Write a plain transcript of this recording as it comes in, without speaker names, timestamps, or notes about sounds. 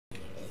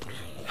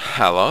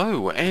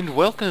Hello and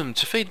welcome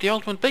to Feed the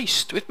Ultimate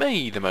Beast with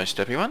me, the most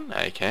derpy one,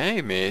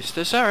 aka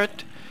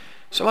MrSuryt.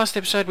 So last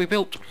episode we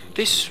built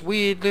this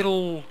weird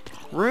little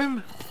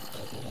room,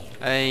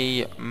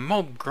 a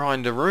mob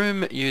grinder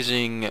room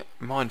using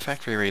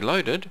MineFactory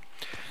Reloaded.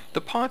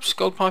 The pipes,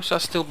 gold pipes, are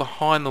still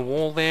behind the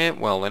wall there.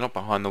 Well, they're not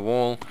behind the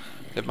wall,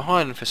 they're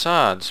behind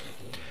facades.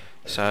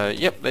 So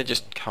yep, they're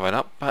just covered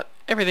up, but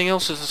everything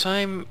else is the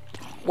same.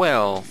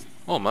 Well,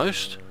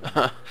 almost.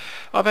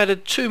 I've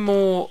added 2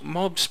 more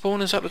mob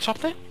spawners up the top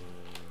there.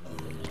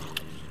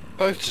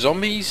 Both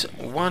zombies,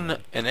 one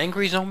an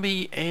angry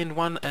zombie and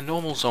one a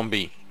normal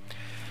zombie.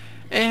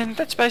 And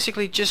that's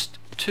basically just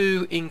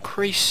to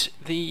increase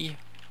the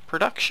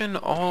production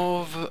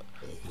of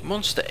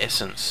monster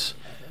essence.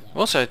 I've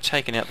also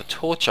taken out the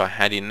torch I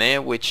had in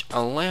there, which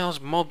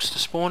allows mobs to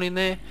spawn in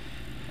there.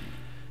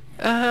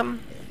 I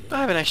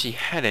haven't actually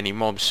had any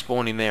mobs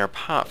spawn in there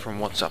apart from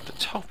what's up the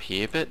top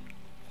here, but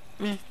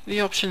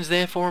the option's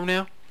there for them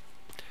now.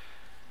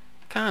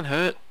 Can't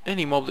hurt.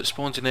 Any mob that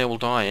spawns in there will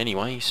die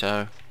anyway,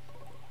 so...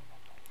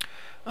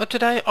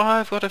 today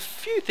I've got a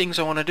few things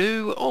I want to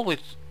do, all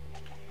with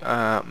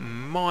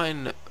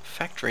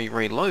MineFactory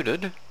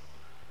Reloaded.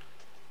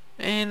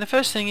 And the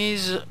first thing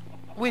is,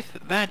 with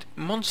that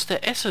monster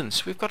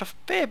essence, we've got a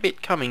fair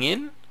bit coming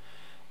in.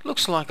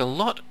 Looks like a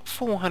lot,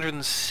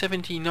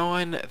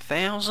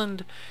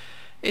 479,000.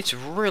 It's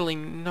really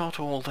not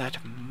all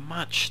that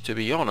much, to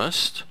be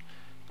honest.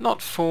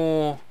 Not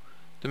for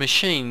the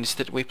machines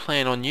that we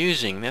plan on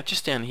using. Now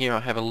just down here I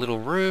have a little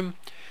room,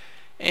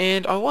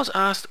 and I was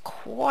asked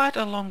quite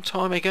a long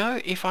time ago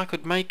if I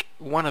could make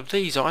one of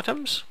these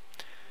items,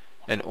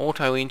 an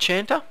auto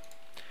enchanter,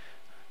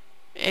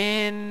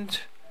 and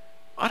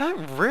I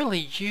don't really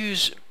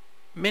use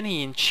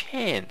many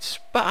enchants,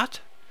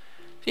 but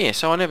yeah,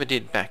 so I never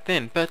did back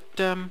then, but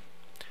I've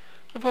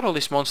got all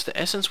this monster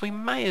essence, we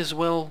may as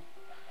well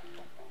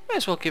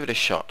give it a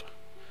shot.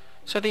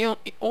 So the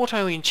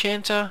auto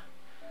enchanter,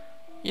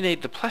 you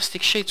need the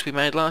plastic sheets we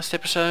made last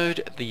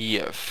episode, the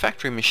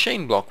factory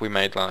machine block we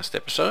made last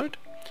episode,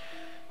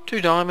 2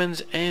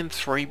 diamonds and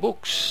 3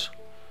 books.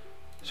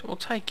 So we'll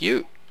take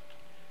you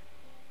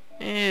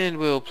and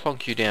we'll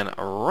plonk you down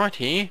right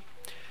here.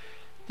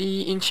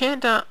 The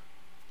enchanter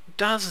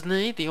does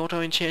need, the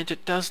auto enchanter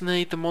does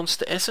need the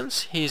monster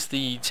essence. Here's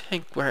the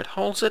tank where it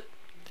holds it,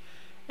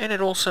 and it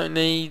also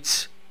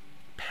needs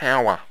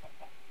power.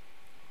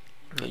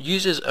 It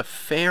uses a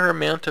fair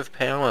amount of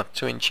power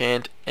to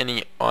enchant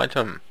any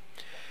item.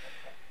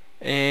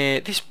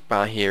 This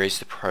bar here is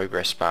the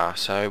progress bar,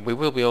 so we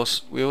will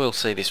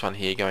see this one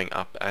here going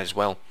up as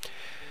well.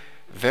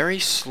 Very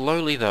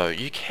slowly though.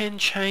 You can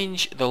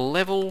change the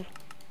level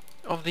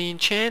of the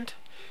enchant.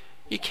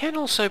 You can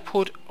also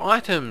put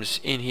items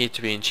in here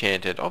to be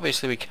enchanted.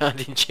 Obviously we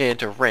can't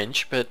enchant a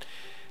wrench, but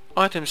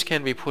items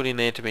can be put in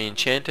there to be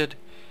enchanted.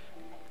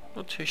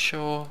 Not too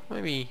sure.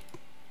 Maybe...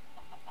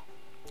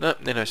 no,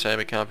 they don't say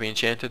it can't be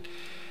enchanted.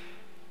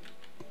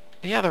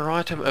 The other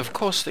item, of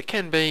course, that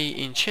can be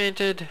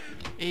enchanted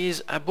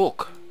is a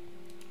book.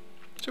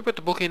 So we put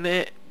the book in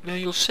there. Now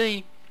you'll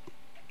see,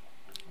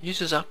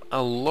 uses up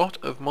a lot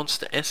of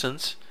monster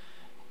essence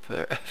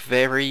for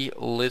very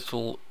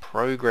little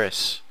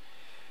progress.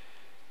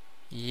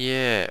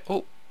 Yeah.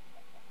 Oh,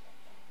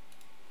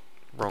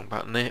 wrong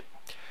button there.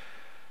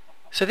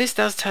 So this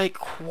does take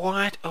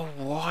quite a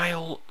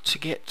while to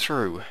get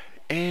through,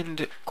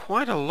 and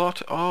quite a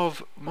lot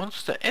of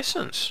monster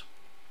essence.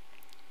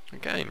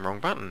 Again,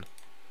 wrong button.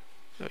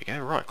 There we go,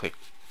 right click.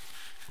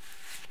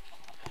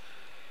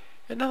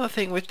 Another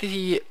thing with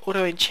the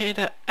auto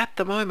enchanter at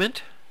the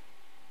moment,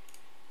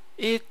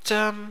 it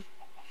has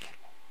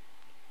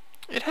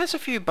a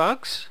few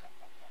bugs.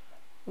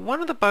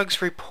 One of the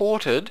bugs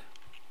reported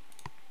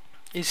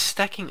is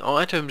stacking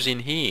items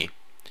in here.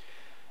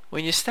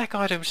 When you stack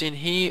items in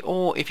here,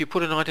 or if you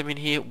put an item in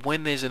here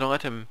when there's an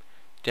item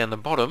down the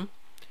bottom,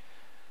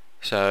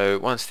 so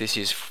once this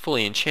is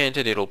fully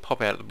enchanted, it'll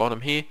pop out at the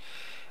bottom here.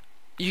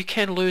 You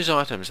can lose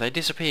items, they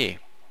disappear.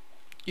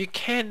 You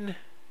can,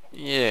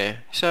 yeah,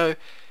 so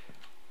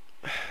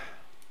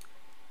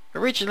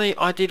originally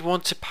I did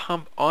want to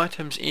pump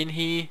items in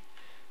here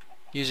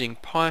using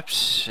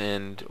pipes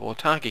and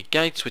autarkic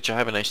gates, which I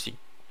haven't actually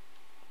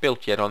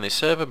built yet on this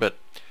server,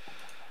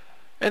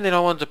 and then I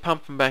wanted to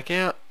pump them back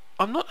out.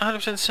 I'm not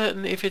 100%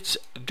 certain if it's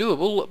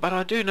doable, but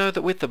I do know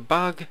that with the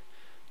bug,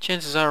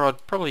 chances are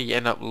I'd probably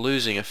end up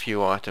losing a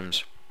few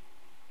items.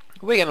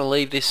 We're going to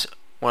leave this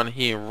one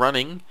here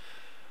running.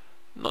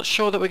 Not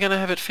sure that we're going to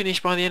have it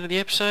finished by the end of the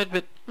episode,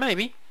 but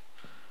maybe.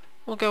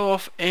 We'll go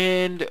off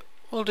and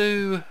we'll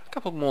do a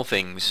couple more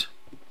things.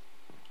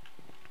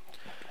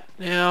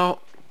 Now,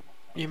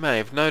 you may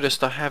have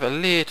noticed I have a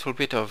little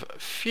bit of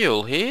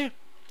fuel here.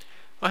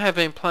 I have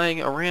been playing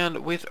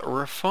around with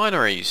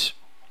refineries,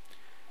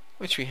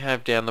 which we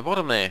have down the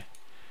bottom there.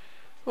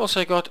 We've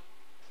also got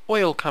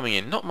oil coming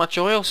in. Not much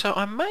oil, so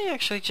I may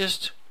actually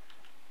just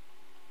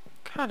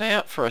cut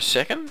out for a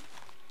second.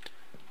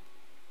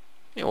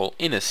 Yeah, well,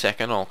 in a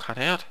second I'll cut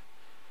out.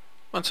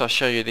 Once I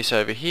show you this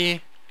over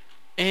here,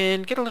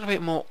 and get a little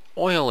bit more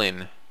oil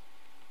in.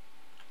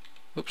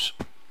 Oops.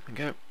 There we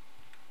go.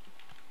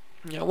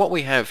 Now what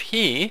we have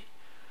here,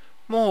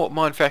 more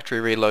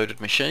MineFactory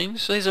Reloaded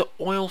machines. These are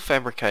oil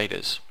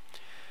fabricators.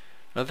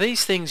 Now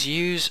these things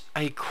use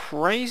a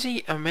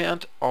crazy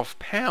amount of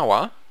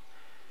power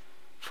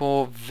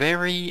for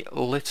very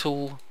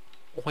little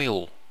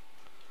oil.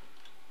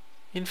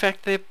 In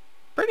fact, they're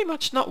pretty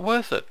much not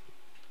worth it.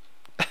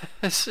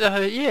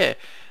 So yeah,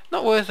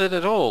 not worth it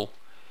at all.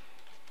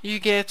 You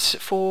get,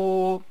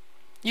 for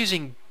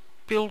using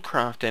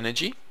buildcraft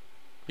energy,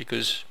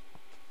 because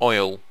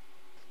oil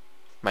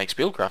makes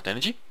buildcraft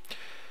energy,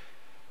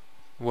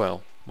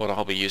 well, what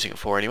I'll be using it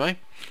for anyway,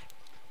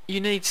 you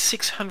need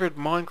 600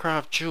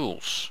 Minecraft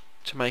joules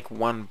to make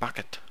one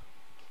bucket.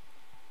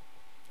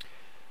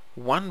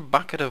 One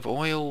bucket of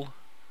oil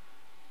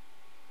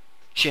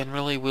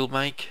generally will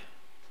make,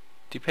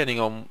 depending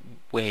on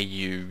where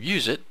you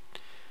use it,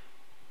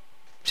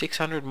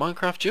 600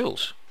 Minecraft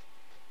joules.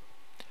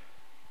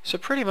 So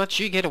pretty much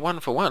you get a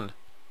 1-for-1.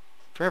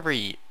 For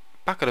every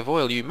bucket of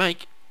oil you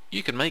make,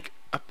 you can make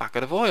a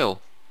bucket of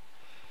oil.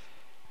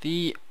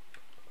 The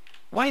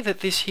way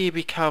that this here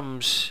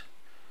becomes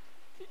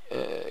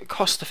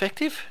cost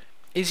effective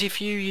is if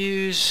you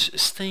use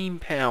steam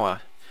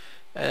power,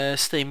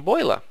 steam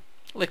boiler,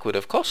 liquid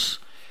of course.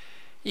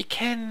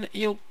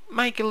 You'll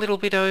make a little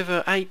bit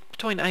over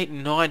between 800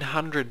 and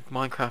 900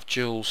 Minecraft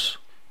joules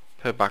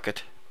per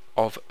bucket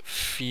of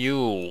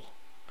fuel.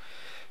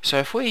 So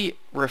if we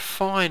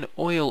refine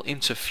oil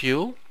into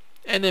fuel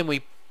and then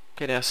we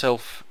get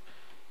ourselves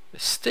a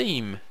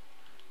steam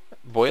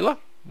boiler,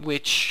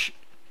 which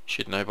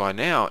should know by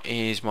now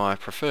is my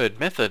preferred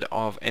method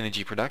of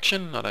energy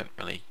production. I don't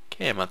really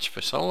care much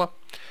for solar.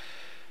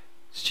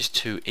 It's just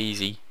too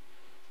easy,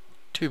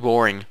 too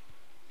boring.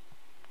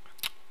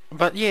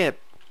 But yeah,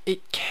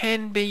 it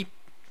can be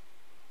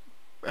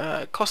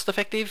cost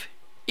effective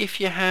if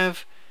you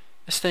have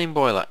a steam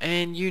boiler,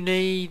 and you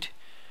need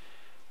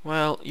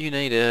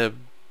a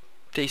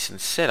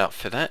decent setup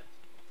for that.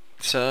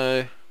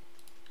 So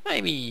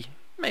maybe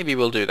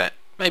we'll do that.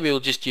 Maybe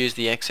we'll just use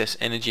the excess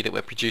energy that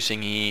we're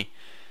producing here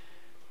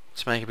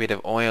to make a bit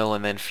of oil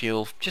and then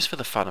fuel, just for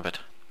the fun of it.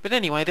 But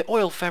anyway, the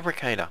oil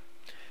fabricator,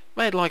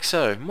 made like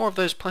so. More of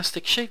those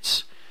plastic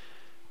sheets,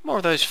 more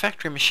of those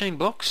factory machine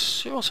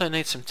blocks. You also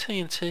need some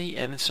TNT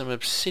and some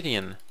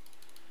obsidian.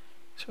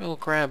 So we'll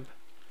grab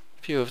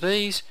a few of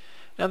these.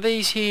 Now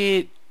these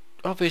here,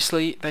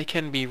 obviously they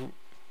can be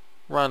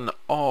run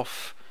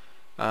off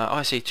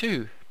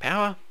IC2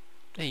 power.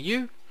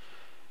 EU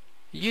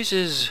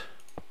uses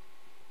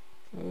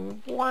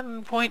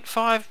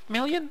 1.5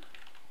 million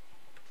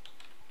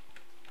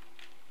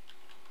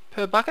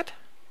per bucket,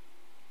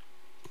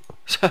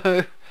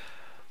 so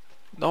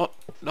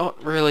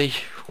not really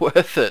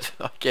worth it,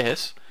 I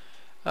guess.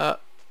 Oh,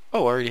 I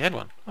already had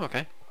one.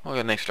 Okay, I got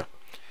an extra.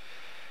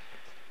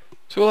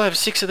 So we'll have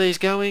 6 of these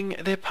going.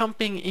 They're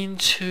pumping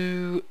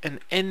into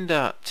an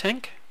ender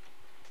tank,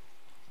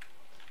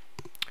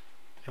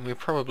 and we're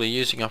probably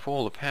using up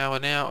all the power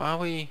now, are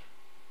we?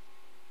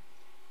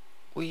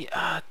 We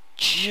are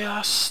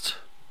just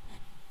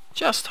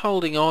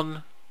holding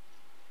on.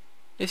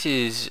 This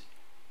is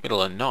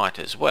middle of night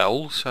as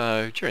well,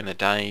 so during the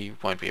day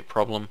won't be a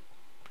problem.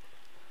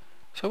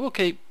 So we'll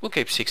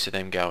keep 6 of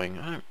them going.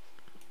 I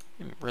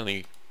didn't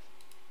really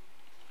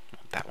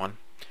want that one.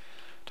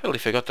 Totally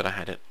forgot that I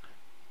had it.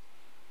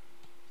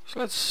 So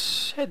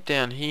let's head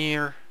down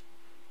here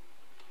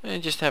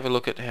and just have a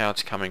look at how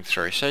it's coming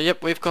through. So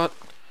yep, we've got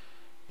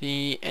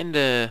the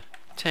ender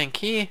tank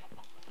here.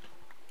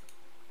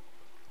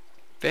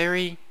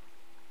 Very,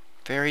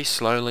 very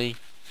slowly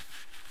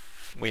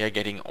we are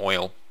getting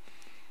oil.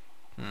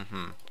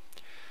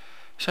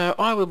 So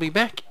I will be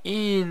back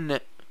in,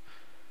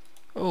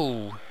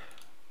 looking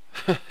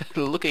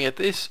at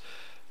this,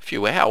 a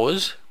few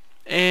hours,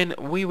 and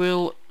we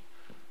will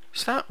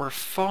start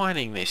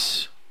refining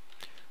this.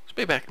 Let's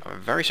be back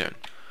very soon.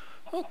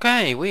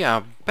 Okay, we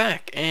are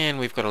back, and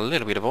we've got a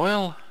little bit of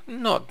oil.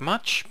 Not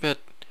much, but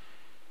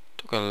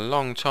took a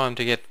long time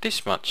to get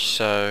this much,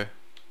 so...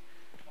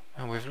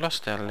 And we've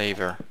lost our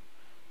lever.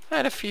 I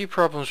had a few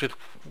problems with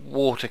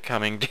water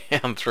coming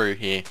down through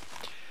here.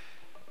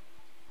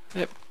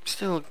 Yep,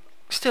 still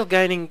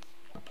gaining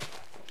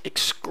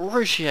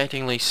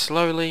excruciatingly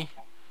slowly.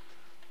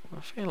 I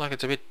feel like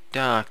it's a bit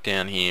dark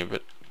down here,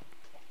 but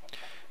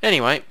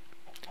anyway,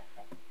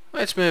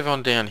 let's move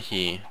on down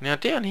here. Now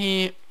down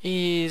here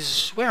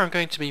is where I'm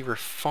going to be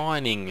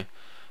refining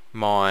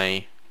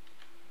my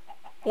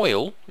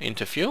oil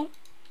into fuel,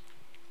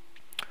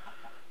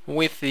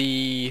 with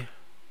the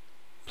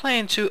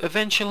plan to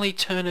eventually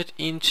turn it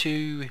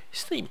into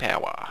steam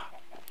power.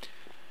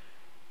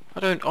 I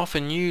don't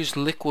often use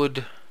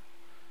liquid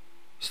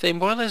steam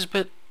boilers,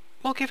 but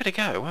we'll give it a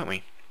go, won't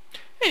we?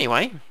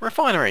 Anyway,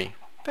 refinery.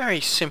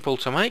 Very simple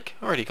to make.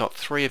 Already got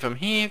 3 of them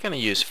here. Going to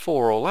use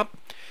 4 all up.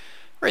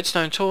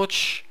 Redstone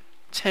torch,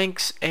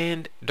 tanks,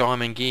 and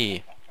diamond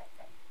gear.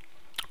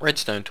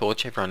 Redstone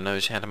torch. Everyone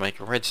knows how to make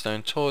a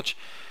redstone torch.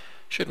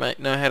 Should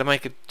know how to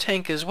make a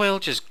tank as well.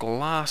 Just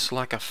glass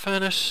like a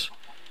furnace.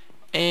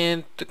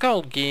 And the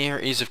gold gear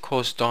is of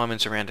course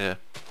diamonds around a...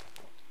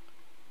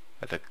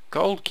 The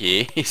gold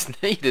gear is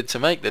needed to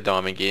make the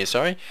diamond gear,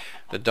 sorry.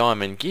 The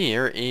diamond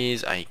gear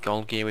is a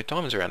gold gear with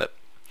diamonds around it.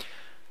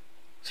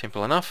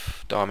 Simple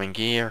enough. Diamond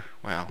gear,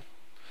 well...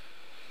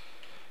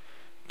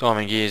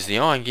 Diamond gear is the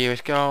iron gear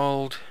with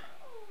gold,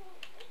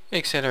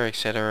 etc,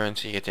 etc,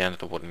 until you get down to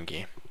the wooden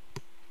gear.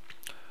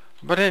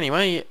 But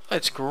anyway,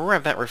 let's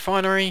grab that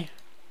refinery.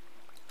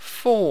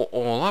 4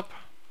 all up.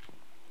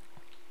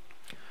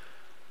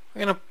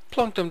 We're going to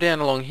plonk them down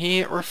along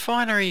here.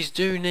 Refineries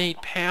do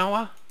need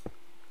power.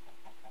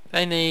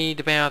 They need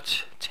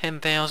about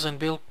 10,000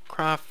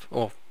 Buildcraft,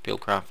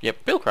 Minecraft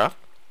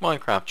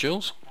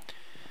joules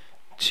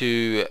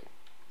to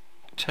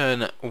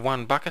turn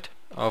 1 bucket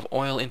of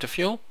oil into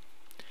fuel.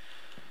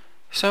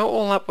 So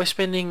all up we're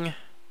spending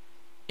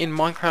in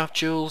Minecraft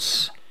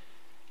joules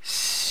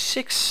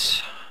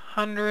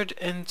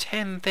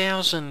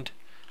 610,000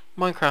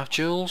 Minecraft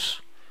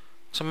joules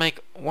to make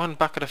 1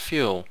 bucket of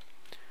fuel.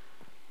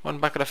 1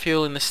 bucket of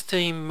fuel in the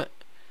steam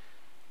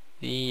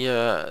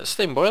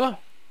boiler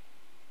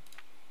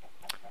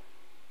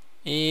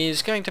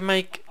is going to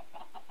make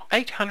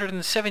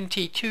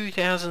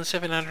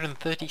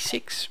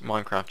 872,736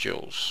 Minecraft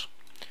joules.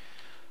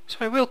 So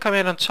I will come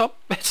out on top.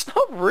 It's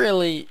not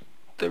really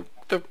the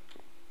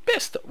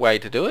best way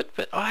to do it,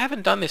 but I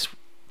haven't done this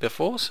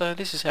before, so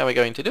this is how we're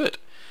going to do it.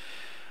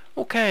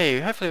 Okay,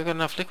 hopefully we've got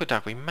enough liquid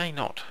duct. We may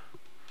not.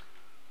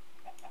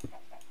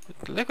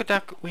 The liquid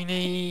duct we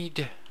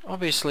need,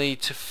 obviously,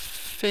 to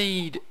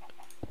feed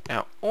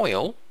our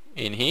oil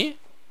in here.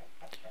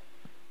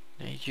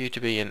 Need you to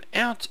be an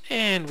out,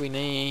 and we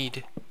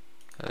need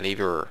a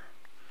lever.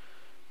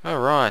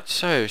 Alright,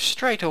 so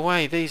straight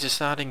away these are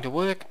starting to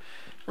work.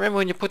 Remember,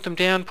 when you put them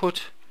down,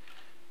 put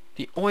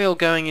the oil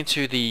going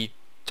into the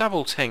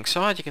double tank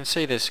side. You can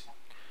see there's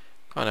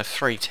kind of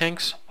 3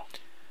 tanks.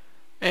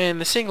 And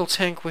the single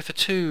tank with the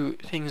 2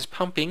 things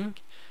pumping,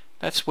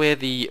 that's where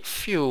the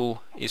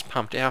fuel is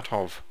pumped out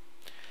of.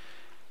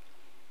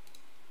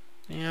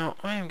 Now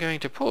I am going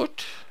to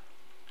put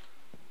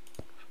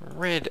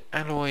red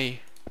alloy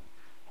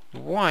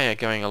wire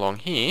going along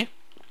here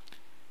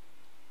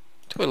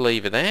to a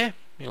lever there.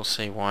 You'll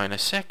see why in a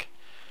sec.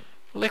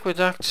 Liquid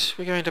ducts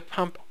we're going to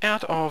pump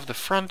out of the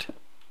front,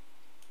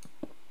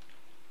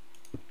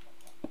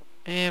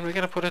 and we're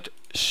going to put it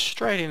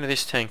straight into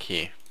this tank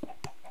here.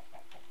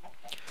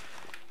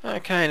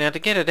 Okay, now to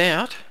get it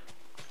out,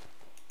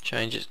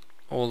 change it,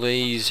 all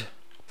these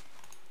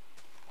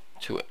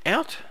to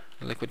out.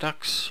 Liquid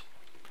ducts,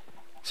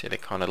 see the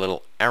kind of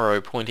little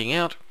arrow pointing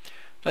out.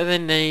 They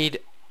then need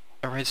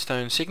a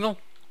redstone signal,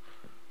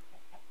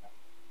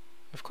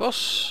 of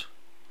course.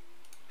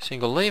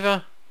 Single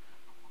lever.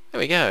 There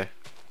we go.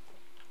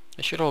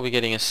 They should all be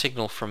getting a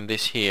signal from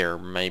this here,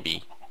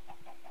 maybe.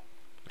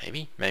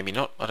 Maybe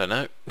not, I don't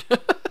know.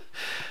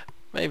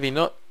 Maybe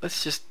not.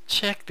 Let's just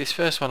check. This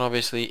first one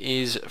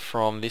obviously is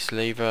from this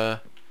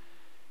lever.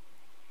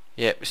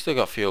 Yep, we still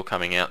got fuel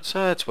coming out,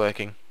 so it's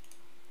working.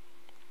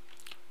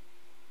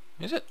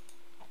 Is it?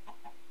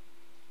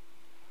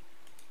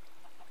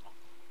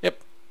 Yep.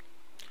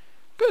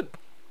 Good.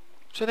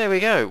 So there we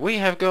go. We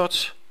have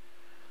got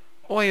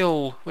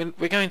oil.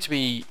 We're going to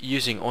be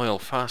using oil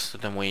faster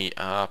than we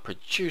are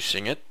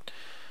producing it,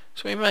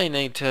 so we may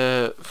need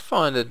to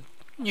find a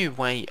new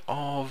way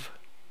of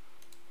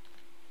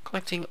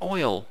collecting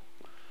oil.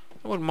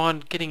 I wouldn't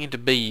mind getting into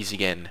bees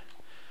again,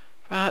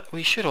 but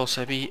we should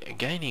also be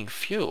gaining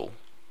fuel,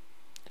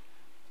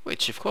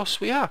 which of course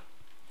we are.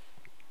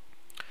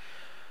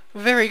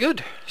 Very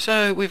good.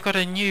 So we've got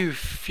a new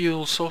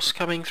fuel source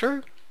coming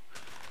through.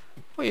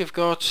 We've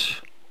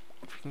got,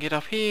 if we can get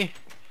up here,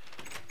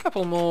 a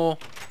couple more.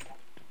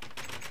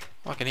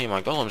 I can hear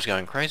my golems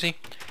going crazy.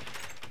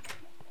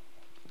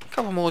 A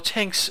couple more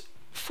tanks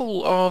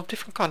full of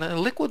different kind of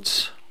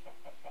liquids.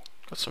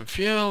 Got some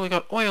fuel. We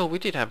got oil. We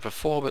did have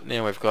before, but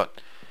now we've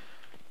got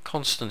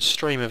constant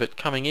stream of it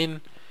coming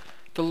in.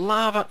 The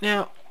lava.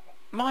 Now,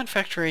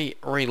 MineFactory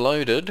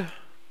Reloaded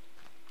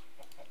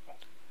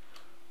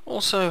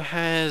also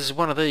has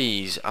one of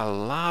these, a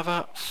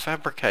lava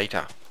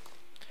fabricator.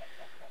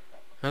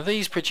 Now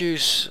these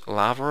produce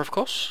lava, of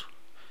course.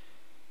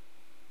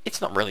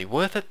 It's not really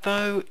worth it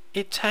though.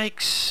 It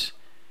takes,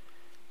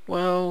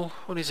 well,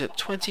 what is it,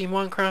 20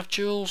 Minecraft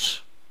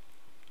joules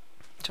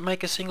to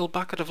make a single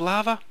bucket of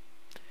lava.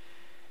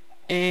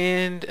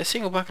 And a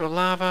single bucket of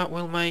lava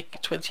will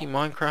make 20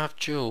 Minecraft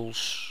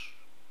joules.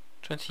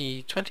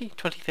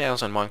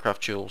 20,000 Minecraft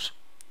joules.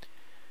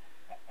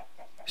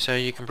 So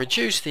you can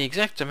produce the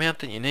exact amount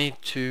that you need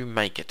to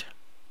make it.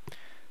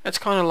 That's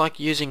kind of like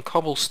using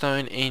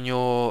cobblestone in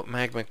your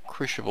magma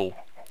crucible.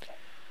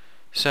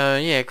 So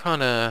yeah,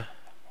 kind of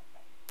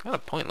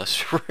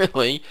pointless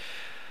really.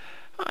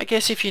 I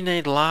guess if you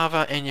need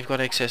lava and you've got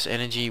excess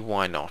energy,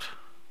 why not?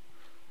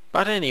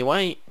 But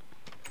anyway,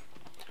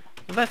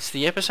 that's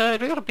the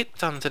episode. We got a bit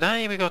done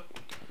today. We got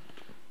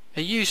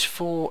a use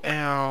for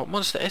our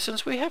monster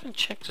essence. We haven't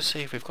checked to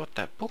see if we've got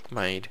that book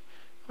made.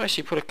 I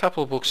actually put a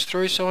couple of books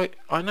through, so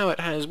I know it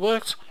has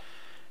worked.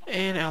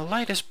 And our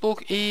latest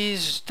book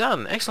is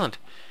done. Excellent.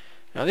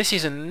 Now this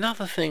is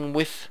another thing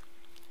with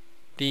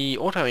the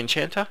auto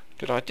enchanter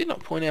that I did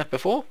not point out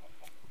before.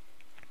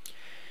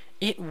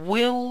 It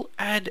will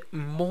add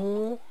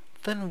more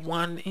than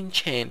one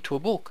enchant to a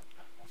book.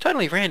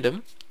 Totally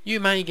random. You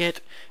may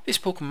get, this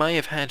book may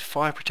have had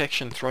Fire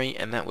Protection 3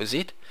 and that was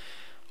it.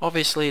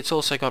 Obviously it's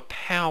also got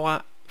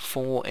Power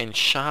 4 and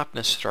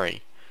Sharpness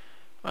 3.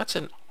 That's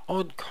an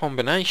odd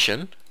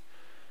combination,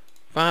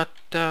 but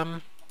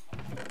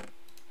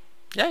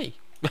yay.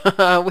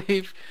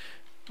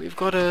 we've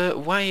got a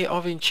way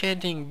of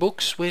enchanting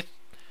books with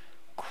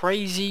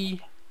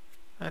crazy,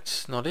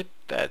 that's not it,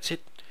 that's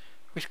it,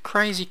 with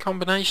crazy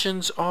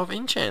combinations of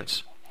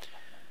enchants.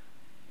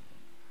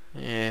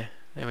 Yeah,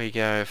 there we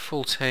go,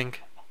 full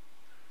tank.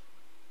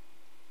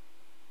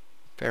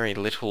 Very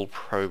little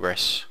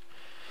progress.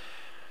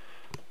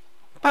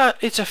 But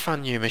it's a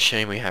fun new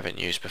machine we haven't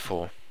used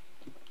before.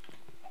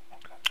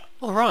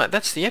 Alright,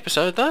 that's the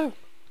episode though.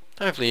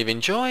 Hopefully you've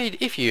enjoyed.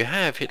 If you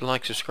have, hit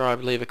like,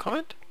 subscribe, leave a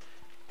comment.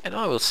 And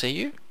I will see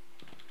you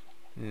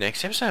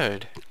next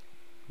episode.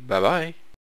 Bye bye.